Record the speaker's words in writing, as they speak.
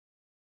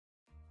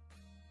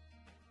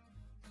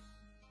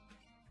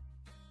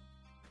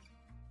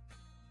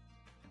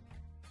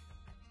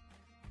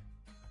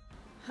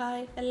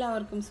Hi,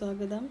 എല്ലാവർക്കും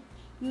സ്വാഗതം.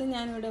 ഇന്ന്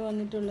ഞാനിവിടെ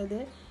വന്നിട്ടുള്ളത്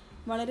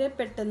വളരെ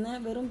പെട്ടെന്ന്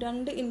വെറും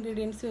 2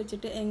 ഇൻഗ്രീഡിയൻസ്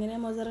വെച്ചിട്ട് എങ്ങനെ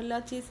മൊസറല്ല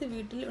ചീസ്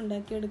വീട്ടിൽ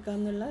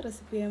ഉണ്ടാക്കിയെടുക്കാമെന്നുള്ള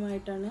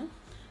റെസിപ്പിയുമായിട്ടാണ്.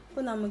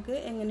 അപ്പോൾ നമുക്ക്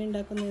എങ്ങനെ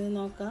ഉണ്ടാക്കുന്നതെന്ന്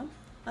നോക്കാം.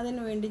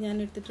 അതിനു വേണ്ടി ഞാൻ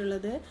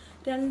എടുത്തിട്ടുള്ളത്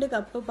 2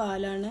 കപ്പ്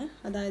പാലാണ്.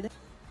 അതായത്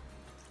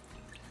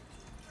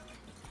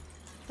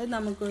അത്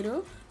നമുക്കൊരു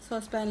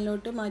സോസ്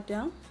പാനിലോട്ട്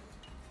മാറ്റാം.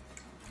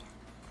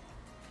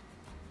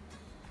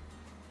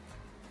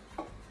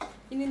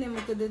 ഇനി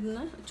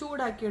നമുക്കിതൊന്ന്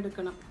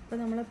ചൂടാക്കിയെടുക്കണം. അപ്പോൾ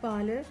നമ്മളെ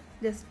പാല്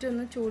ജസ്റ്റ്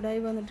ഒന്ന് ചൂടായി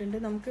വന്നിട്ടുണ്ട്.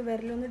 നമുക്ക്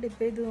വിരലൊന്ന്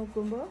ഡിപ്പ് ചെയ്ത്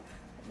നോക്കുമ്പോൾ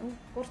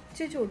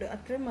കുറച്ച് ചൂട്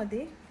അത്രയും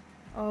മതി,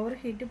 ഓവർ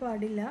ഹീറ്റ്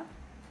പാടില്ല.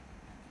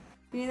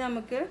 ഇനി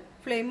നമുക്ക്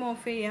ഫ്ലെയിം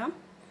ഓഫ് ചെയ്യാം.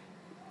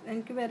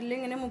 എനിക്ക്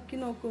വിരലിങ്ങനെ മുക്കി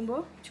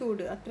നോക്കുമ്പോൾ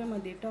ചൂട് അത്ര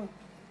മതി കേട്ടോ.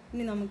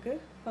 ഇനി നമുക്ക്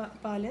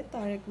പാല്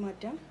താഴേക്ക്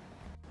മാറ്റാം.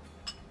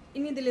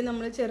 ഇനി ഇതിൽ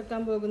നമ്മൾ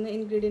ചേർക്കാൻ പോകുന്ന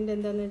ഇൻഗ്രീഡിയൻ്റ്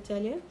എന്താണെന്ന്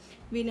വെച്ചാൽ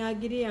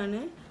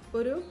വിനാഗിരിയാണ്.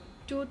 ഒരു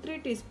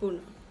 2-3 ടീസ്പൂൺ,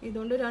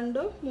 ഇതുകൊണ്ട്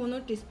 2-3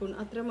 ടീസ്പൂൺ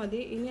അത്ര മതി.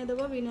 ഇനി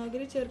അഥവാ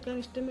വിനാഗിരി ചേർക്കാൻ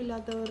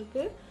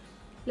ഇഷ്ടമില്ലാത്തവർക്ക്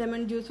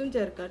ലെമൺ ജ്യൂസും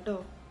ചേർക്കാം കേട്ടോ.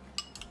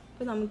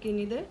 അപ്പോൾ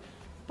നമുക്കിനി ഇത്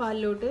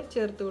പാലിലോട്ട്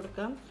ചേർത്ത്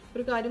കൊടുക്കാം.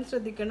 ഒരു കാര്യം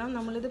ശ്രദ്ധിക്കണം,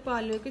 നമ്മളിത്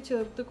പാലിലേക്ക്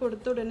ചേർത്ത്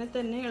കൊടുത്ത ഉടനെ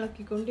തന്നെ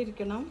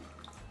ഇളക്കിക്കൊണ്ടിരിക്കണം.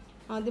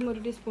 ആദ്യം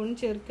 1 ടീസ്പൂൺ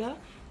ചേർക്കുക,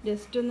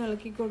 ജസ്റ്റ് ഒന്ന്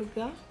ഇളക്കി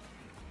കൊടുക്കുക.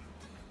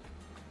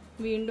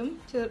 വീണ്ടും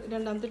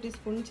രണ്ടാമത്തെ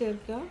ടീസ്പൂൺ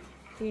ചേർക്കുക,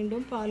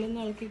 വീണ്ടും പാലൊന്ന്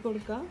ഇളക്കി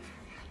കൊടുക്കുക.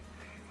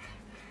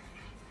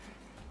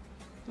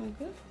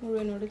 നമുക്ക്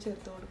മുഴുവനോട്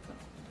ചേർത്ത് കൊടുക്കാം.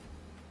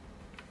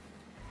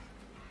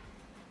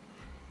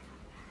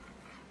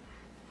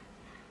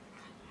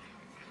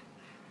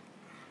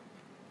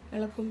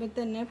 ഇളക്കുമ്പോൾ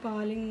തന്നെ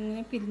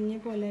പാലിങ്ങനെ പിരിഞ്ഞ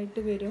പോലെ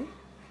ആയിട്ട് വരും.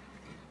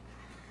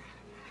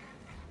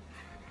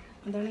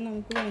 അതാണ്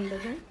നമുക്ക്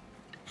വേണ്ടത്.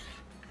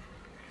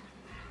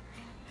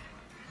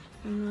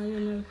 നന്നായി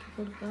ഒന്ന് ഇളക്കി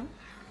കൊടുക്കാം.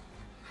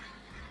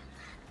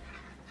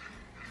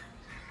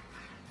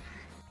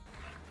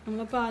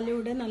 നമ്മളെ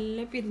പാലിവിടെ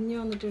നല്ല പിരിഞ്ഞ്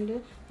വന്നിട്ടുണ്ട്.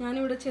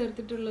 ഞാനിവിടെ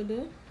ചേർത്തിട്ടുള്ളത്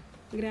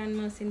ഗ്രാൻഡ്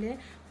മാസിൻ്റെ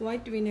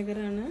വൈറ്റ്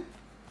വിനെഗറാണ്.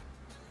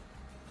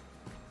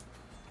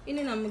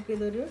 ഇനി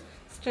നമുക്കിതൊരു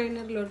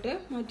സ്ട്രെയിനറിലോട്ട്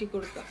മാറ്റി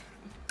കൊടുക്കാം.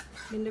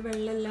 ഇതിൻ്റെ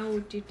വെള്ളമെല്ലാം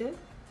ഊറ്റിയിട്ട്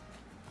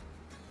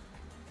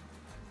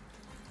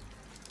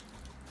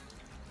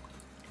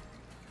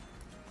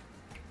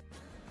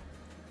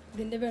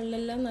ഇതിൻ്റെ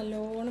വെള്ളമെല്ലാം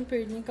നല്ലോണം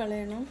പിഴിഞ്ഞ്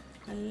കളയണം.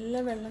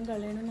 നല്ല വെള്ളം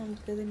കളയണം.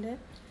 നമുക്കിതിൻ്റെ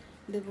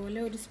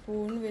ഇതുപോലെ ഒരു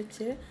സ്പൂൺ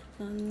വെച്ച്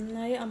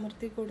നന്നായി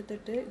അമർത്തി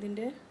കൊടുത്തിട്ട്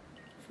ഇതിൻ്റെ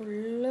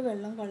ഫുള്ള്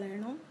വെള്ളം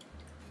കളയണം.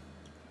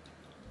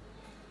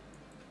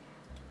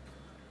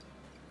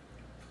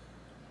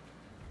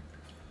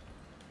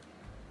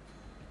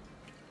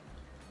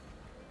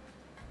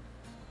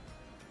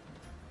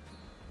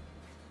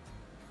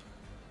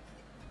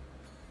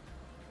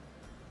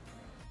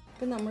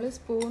 ഇപ്പം നമ്മൾ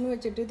സ്പൂൺ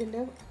വെച്ചിട്ട് ഇതിൻ്റെ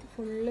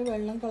ഫുള്ള്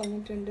വെള്ളം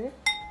കളഞ്ഞിട്ടുണ്ട്.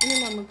 ഇനി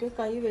നമുക്ക്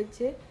കൈ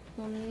വെച്ച്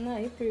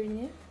നന്നായി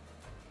പിഴിഞ്ഞ്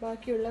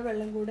ബാക്കിയുള്ള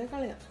വെള്ളം കൂടെ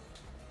കളയാം.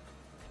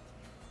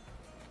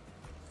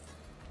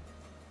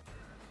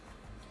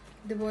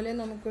 ഇതുപോലെ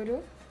നമുക്കൊരു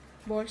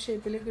ബോൾ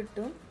ഷേപ്പിൽ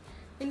കിട്ടും.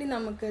 ഇനി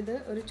നമുക്കത്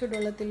ഒരു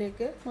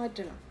ചൂടുവെള്ളത്തിലേക്ക്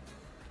മാറ്റണം.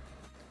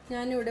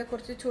 ഞാനിവിടെ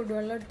കുറച്ച്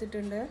ചൂടുവെള്ളം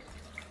എടുത്തിട്ടുണ്ട്.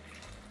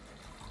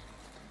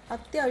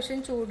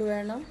 അത്യാവശ്യം ചൂട്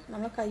വേണം,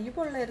 നമ്മളെ കൈ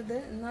പൊള്ളരുത്,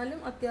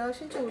 എന്നാലും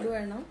അത്യാവശ്യം ചൂട്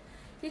വേണം.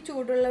 ഈ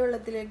ചൂടുള്ള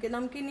വെള്ളത്തിലേക്ക്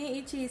നമുക്കിനി ഈ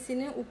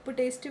ചീസിന് ഉപ്പ്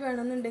ടേസ്റ്റ്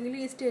വേണമെന്നുണ്ടെങ്കിൽ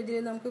ഈ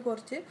സ്റ്റേജിൽ നമുക്ക്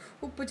കുറച്ച്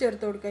ഉപ്പ്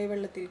ചേർത്ത് കൊടുക്കാം ഈ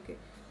വെള്ളത്തിലേക്ക്.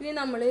 ഇനി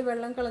നമ്മൾ ഈ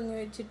വെള്ളം കളഞ്ഞു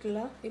വെച്ചിട്ടുള്ള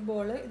ഈ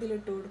ബോള്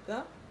ഇതിലിട്ട്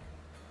കൊടുക്കുക.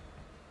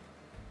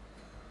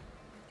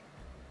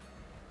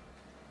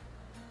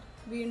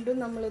 വീണ്ടും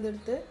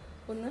നമ്മളിതെടുത്ത്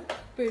ഒന്ന്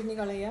പിഴിഞ്ഞ്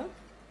കളയാം.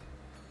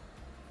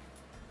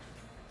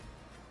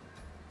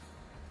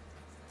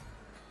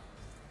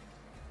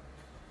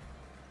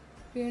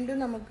 വീണ്ടും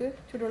നമുക്ക്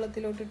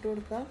ചൂടുവെള്ളത്തിലോട്ട് ഇട്ട്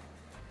കൊടുക്കാം.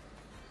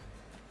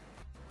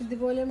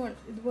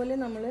 ഇതുപോലെ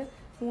നമ്മൾ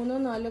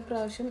 3-4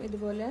 പ്രാവശ്യം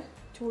ഇതുപോലെ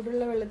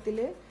ചൂടുള്ള വെള്ളത്തിൽ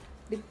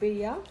ഡിപ്പ്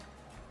ചെയ്യുക.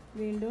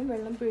 വീണ്ടും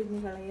വെള്ളം പിഴിഞ്ഞ്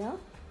കളയുക.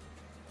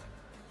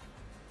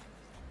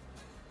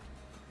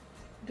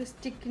 ഒരു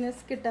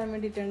സ്റ്റിക്കിനെസ് കിട്ടാൻ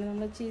വേണ്ടിയിട്ടാണ്.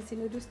 നമ്മൾ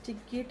ചീസിന് ഒരു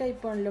സ്റ്റിക്കി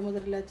ടൈപ്പാണല്ലോ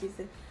മൊസറല്ല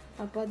ചീസ്.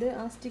 അപ്പോൾ അത്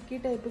ആ സ്റ്റിക്കി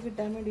ടൈപ്പ്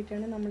കിട്ടാൻ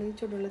വേണ്ടിയിട്ടാണ് നമ്മൾ ഈ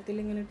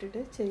ചൂടുവെള്ളത്തിൽ ഇങ്ങനെ ഇട്ടിട്ട്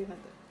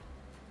ചെയ്യുന്നത്.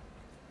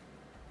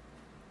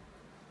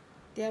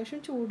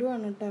 അത്യാവശ്യം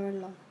ചൂടുമാണ് കേട്ടോ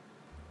വെള്ളം.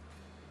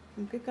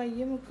 നമുക്ക് കൈ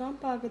മുക്കാൻ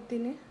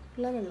പാകത്തിന്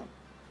ഉള്ള വെള്ളം.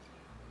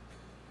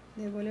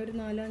 ഇതേപോലെ ഒരു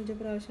 4-5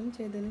 പ്രാവശ്യം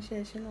ചെയ്തതിന്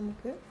ശേഷം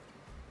നമുക്ക്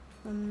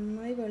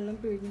നന്നായി വെള്ളം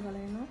പിഴിഞ്ഞ്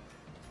കളയണം.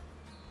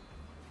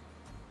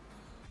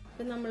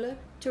 ഇപ്പം നമ്മൾ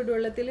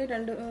ചൂടുവെള്ളത്തിൽ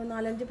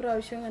 4-5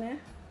 പ്രാവശ്യം അങ്ങനെ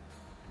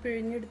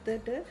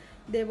പിഴിഞ്ഞെടുത്തിട്ട്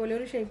ഇതേപോലെ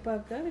ഒരു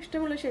ഷേപ്പാക്കുക.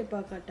 ഇഷ്ടമുള്ള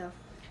ഷേപ്പാക്കുക കേട്ടോ.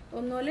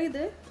 ഒന്നുപോലെ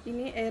ഇത്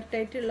ഇനി എയർ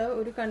ടൈറ്റുള്ള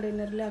ഒരു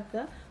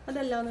കണ്ടെയ്നറിലാക്കുക.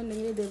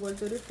 അതല്ലാന്നുണ്ടെങ്കിൽ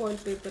ഇതേപോലത്തെ ഒരു ഫോയിൽ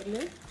പേപ്പറിൽ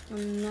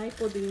നന്നായി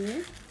പൊതിഞ്ഞ്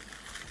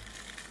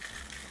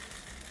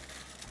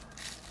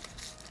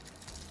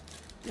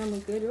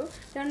നമുക്കൊരു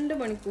 2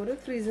 മണിക്കൂർ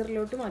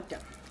ഫ്രീസറിലോട്ട്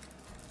മാറ്റാം.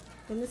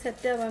 ഒന്ന്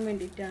സെറ്റ് ആവാൻ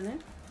വേണ്ടിയിട്ടാണ്.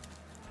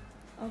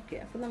 ഓക്കെ,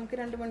 അപ്പോൾ നമുക്ക്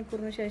 2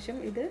 മണിക്കൂറിന് ശേഷം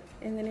ഇത്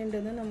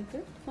എങ്ങനെയുണ്ടെന്ന് നമുക്ക്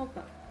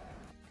നോക്കാം.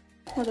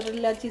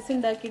 മൊസറല്ല ചീസ്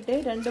ഉണ്ടാക്കിയിട്ട്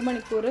 2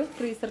 മണിക്കൂർ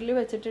ഫ്രീസറിൽ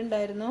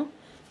വെച്ചിട്ടുണ്ടായിരുന്നു.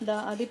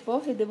 അതിപ്പോൾ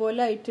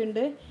ഇതുപോലെ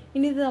ആയിട്ടുണ്ട്.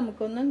 ഇനി ഇത്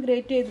നമുക്കൊന്ന്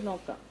ഗ്രേറ്റ് ചെയ്ത്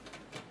നോക്കാം.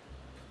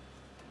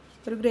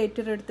 ഒരു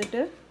ഗ്രേറ്റർ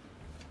എടുത്തിട്ട്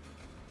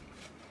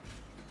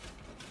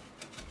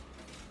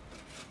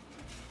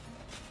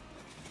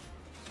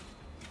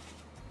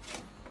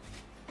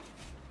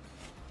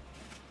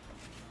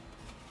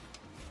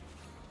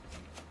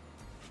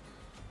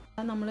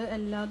നമ്മൾ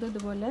എല്ലാതും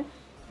ഇതുപോലെ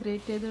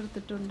ഗ്രേറ്റ്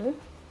ചെയ്തെടുത്തിട്ടുണ്ട്.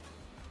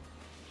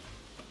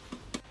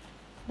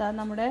 ഇതാ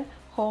നമ്മുടെ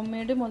ഹോം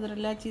മെയ്ഡ്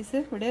മൊസറല്ല ചീസ്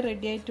ഇവിടെ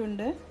റെഡി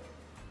ആയിട്ടുണ്ട്.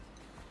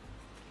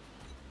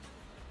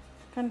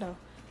 കണ്ടോ,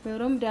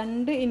 വെറും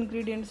 2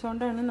 ഇൻഗ്രീഡിയൻസ്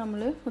കൊണ്ടാണ്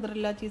നമ്മൾ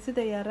മൊസറല്ല ചീസ്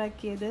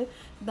തയ്യാറാക്കിയത്.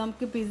 ഇത്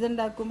നമുക്ക് പിസ്സ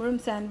ഉണ്ടാക്കുമ്പോഴും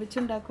സാൻഡ്വിച്ച്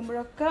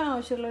ഉണ്ടാക്കുമ്പോഴൊക്കെ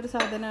ആവശ്യമുള്ളൊരു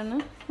സാധനമാണ്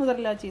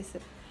മൊസറല്ല ചീസ്.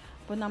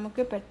 അപ്പോൾ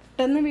നമുക്ക്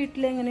പെട്ടെന്ന്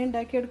വീട്ടിൽ എങ്ങനെ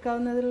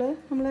ഉണ്ടാക്കിയെടുക്കാവുന്നതിൽ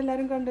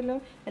നമ്മളെല്ലാവരും കണ്ടല്ലോ.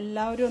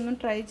 എല്ലാവരും ഒന്നും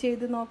ട്രൈ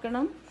ചെയ്ത്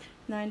നോക്കണം.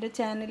 എൻ്റെ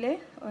ചാനൽ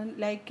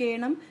ലൈക്ക്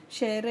ചെയ്യണം,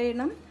 ഷെയർ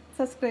ചെയ്യണം,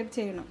 സബ്സ്ക്രൈബ്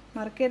ചെയ്യണം,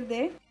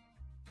 മറക്കരുതേ.